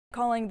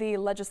calling the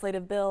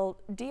legislative bill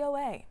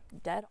DOA,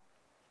 dead.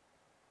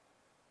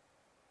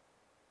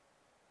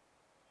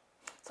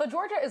 So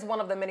Georgia is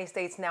one of the many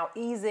states now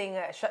easing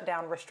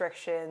shutdown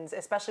restrictions,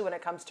 especially when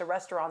it comes to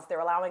restaurants. They're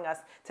allowing us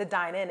to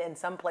dine in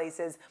some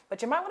places,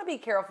 but you might want to be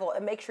careful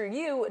and make sure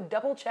you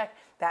double check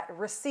that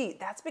receipt.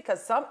 That's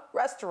because some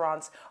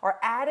restaurants are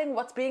adding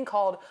what's being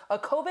called a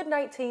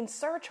COVID-19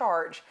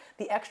 surcharge.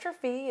 The extra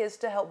fee is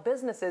to help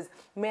businesses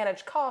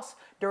manage costs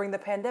during the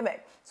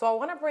pandemic. So I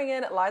want to bring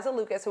in Liza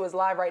Lucas, who is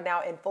live right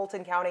now in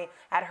Fulton County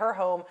at her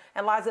home.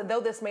 And Liza, though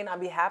this may not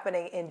be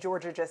happening in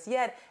Georgia just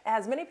yet, it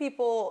has many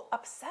people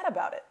upset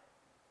about it.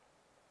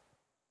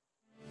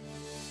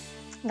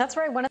 That's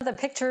right. One of the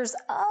pictures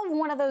of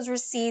one of those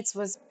receipts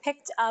was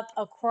picked up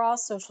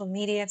across social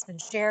media. It's been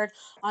shared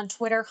on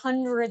Twitter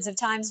hundreds of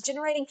times,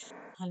 generating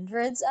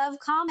hundreds of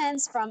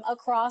comments from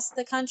across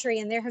the country.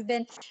 And there have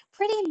been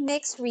pretty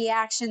mixed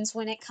reactions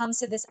when it comes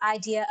to this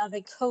idea of a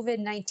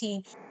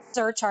COVID-19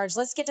 surcharge.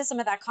 Let's get to some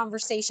of that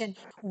conversation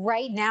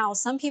right now.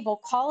 Some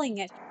people calling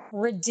it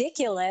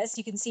ridiculous.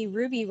 You can see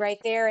Ruby right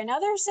there, and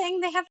others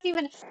saying they haven't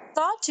even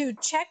thought to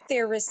check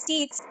their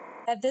receipts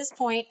at this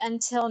point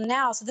until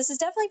now. So this is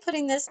definitely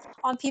putting this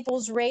on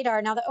people's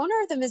radar. Now, the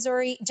owner of the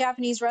Missouri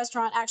Japanese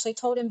restaurant actually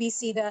told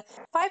NBC the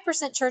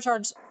 5%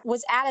 surcharge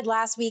was added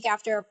last week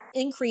after an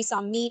increase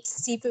on meat,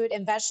 seafood,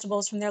 and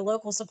vegetables from their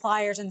local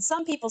suppliers. And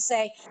some people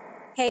say,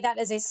 hey, that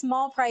is a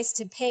small price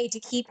to pay to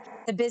keep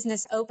the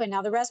business open.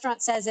 Now, the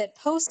restaurant says it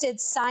posted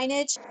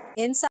signage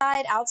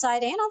inside,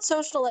 outside, and on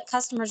social to let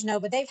customers know,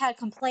 but they've had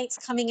complaints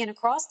coming in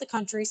across the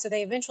country, so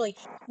they eventually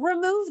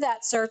removed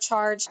that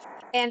surcharge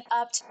and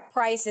upped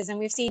prices. And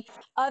we've seen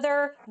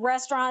other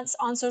restaurants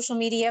on social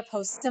media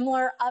post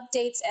similar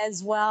updates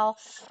as well.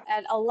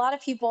 And a lot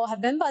of people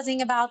have been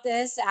buzzing about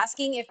this,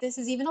 asking if this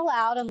is even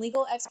allowed. And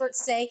legal experts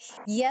say,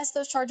 yes,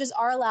 those charges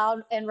are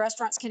allowed and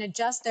restaurants can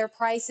adjust their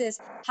prices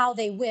how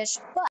they wish.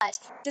 But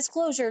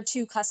disclosure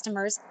to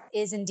customers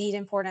is indeed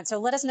important. So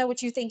let us know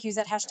what you think. Use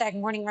that hashtag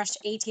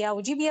MorningRushATL.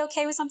 Would you be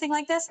okay with something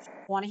like this?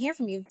 I want to hear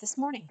from you this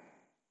morning.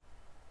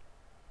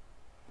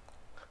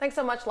 Thanks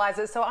so much,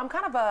 Liza. So I'm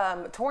kind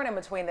of torn in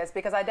between this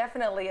because I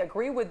definitely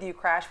agree with you,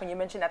 Crash, when you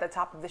mentioned at the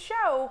top of the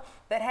show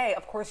that, hey,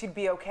 of course you'd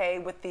be okay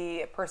with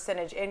the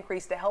percentage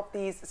increase to help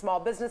these small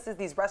businesses,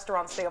 these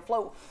restaurants stay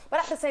afloat. But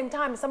at the same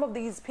time, some of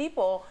these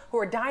people who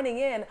are dining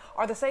in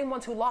are the same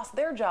ones who lost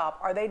their job.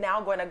 Are they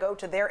now going to go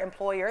to their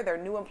employer, their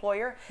new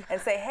employer, and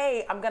say,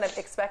 hey, I'm going to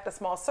expect a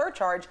small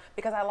surcharge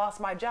because I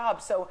lost my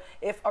job? So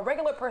if a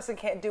regular person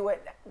can't do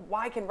it,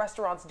 why can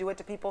restaurants do it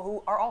to people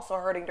who are also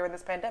hurting during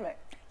this pandemic?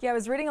 Yeah, I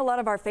was reading a lot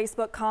of our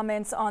Facebook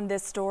comments on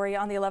this story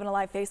on the 11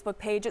 Alive Facebook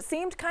page. It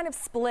seemed kind of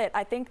split.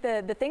 I think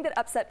the thing that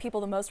upset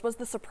people the most was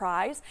the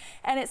surprise,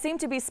 and it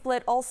seemed to be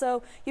split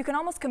also. You can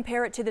almost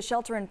compare it to the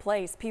shelter in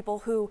place, people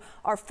who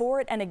are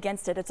for it and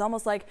against it. It's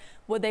almost like,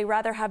 would they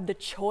rather have the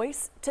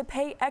choice to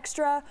pay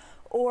extra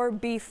or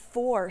be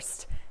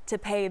forced to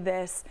pay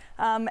this?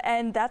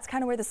 And that's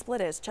kind of where the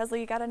split is.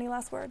 Chesley, you got any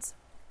last words?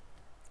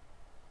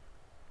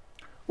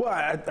 Well,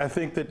 I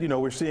think that,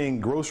 we're seeing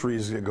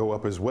groceries go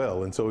up as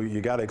well. And so you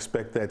got to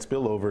expect that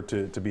spillover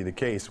to be the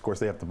case. Of course,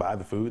 they have to buy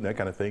the food and that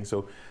kind of thing.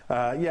 So,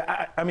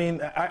 yeah, I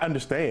mean, I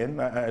understand.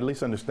 I at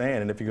least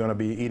understand. And if you're going to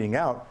be eating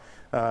out,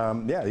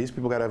 yeah, these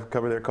people got to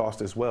cover their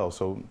cost as well.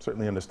 So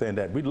certainly understand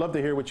that. We'd love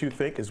to hear what you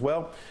think as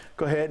well.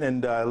 Go ahead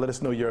and let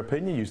us know your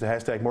opinion. Use the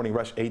hashtag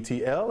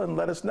MorningRushATL and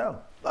let us know.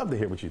 Love to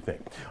hear what you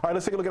think. All right,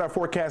 let's take a look at our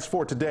forecast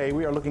for today.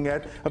 We are looking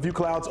at a few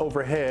clouds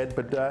overhead,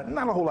 but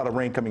not a whole lot of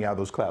rain coming out of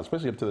those clouds,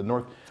 especially up to the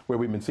north where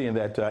we've been seeing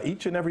that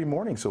each and every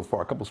morning so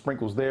far. A couple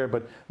sprinkles there,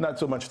 but not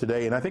so much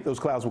today. And I think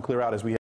those clouds will clear out as we